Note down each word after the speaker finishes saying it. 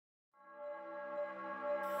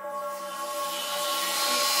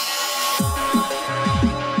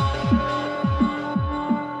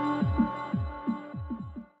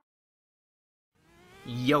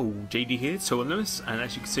Yo, JD here, Tournaments, and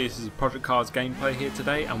as you can see this is a Project Cars gameplay here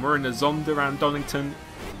today, and we're in a Zonda around Donington,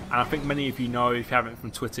 and I think many of you know, if you haven't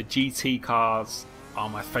from Twitter, GT cars are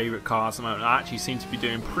my favourite cars at the moment. I actually seem to be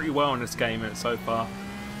doing pretty well in this game so far,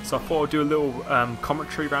 so I thought I'd do a little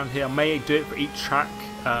commentary around here. I may do it for each track,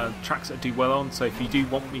 tracks that I do well on, so if you do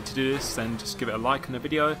want me to do this then just give it a like on the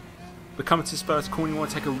video. But coming to this first corner, you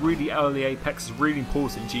want to take a really early apex. It's really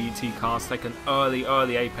important in GT cars. Take an early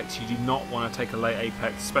apex. You do not want to take a late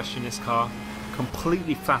apex, especially in this car.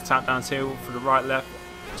 Completely flat out down here for the right left.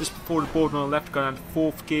 Just before the border on the left, go down to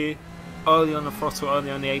 4th gear. Early on the throttle,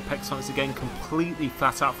 early on the apex. Once again, completely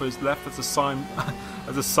flat out for his left as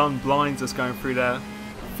the sun blinds us going through there.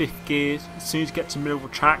 5th gear. As soon as you get to the middle of the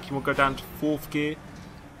track, you want to go down to 4th gear.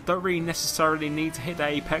 Don't really necessarily need to hit the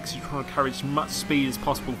apex. You want to carry as much speed as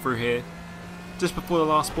possible through here. Just before the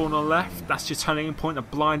last spawn on the left, that's your turning point, a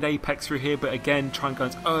blind apex through here, but again try and go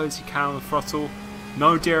as early as you can on the throttle.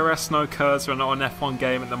 No DRS, no curves. We're not an F1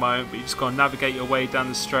 game at the moment, but you just got to navigate your way down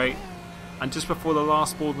the straight. And just before the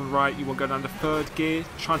last spawn on the right, you want to go down to 3rd gear,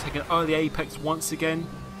 try and take an early apex once again.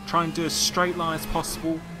 Try and do as straight line as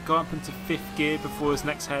possible. Go up into 5th gear before his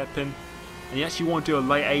next hairpin. And you actually want to do a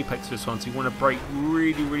late apex for this one, so you want to brake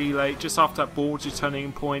really late, just after that board's your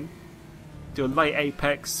turning point. Do a late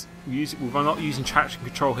apex. We're not using traction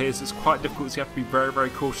control here, so it's quite difficult, so you have to be very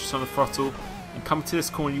cautious on the throttle. And coming to this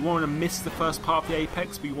corner, you want to miss the first part of the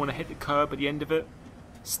apex, but you want to hit the curb at the end of it.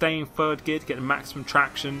 Stay in 3rd gear to get the maximum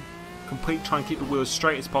traction. Try and keep the wheels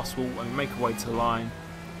straight as possible and make our way to the line.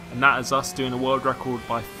 And that is us doing a world record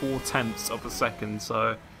by 4/10 of a second,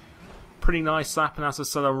 so pretty nice lap. And as I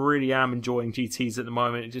said, I really am enjoying GTs at the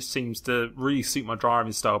moment. It just seems to really suit my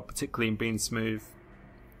driving style, particularly in being smooth.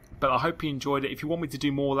 But I hope you enjoyed it. If you want me to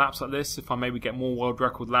do more laps like this, if I maybe get more world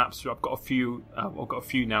record laps, I've got a few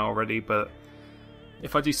now already, but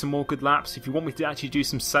if I do some more good laps, if you want me to actually do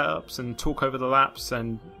some setups and talk over the laps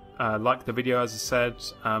and like the video as I said,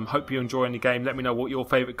 hope you're enjoying the game. Let me know what your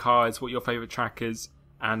favourite car is, what your favourite track is,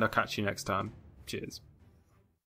 and I'll catch you next time. Cheers.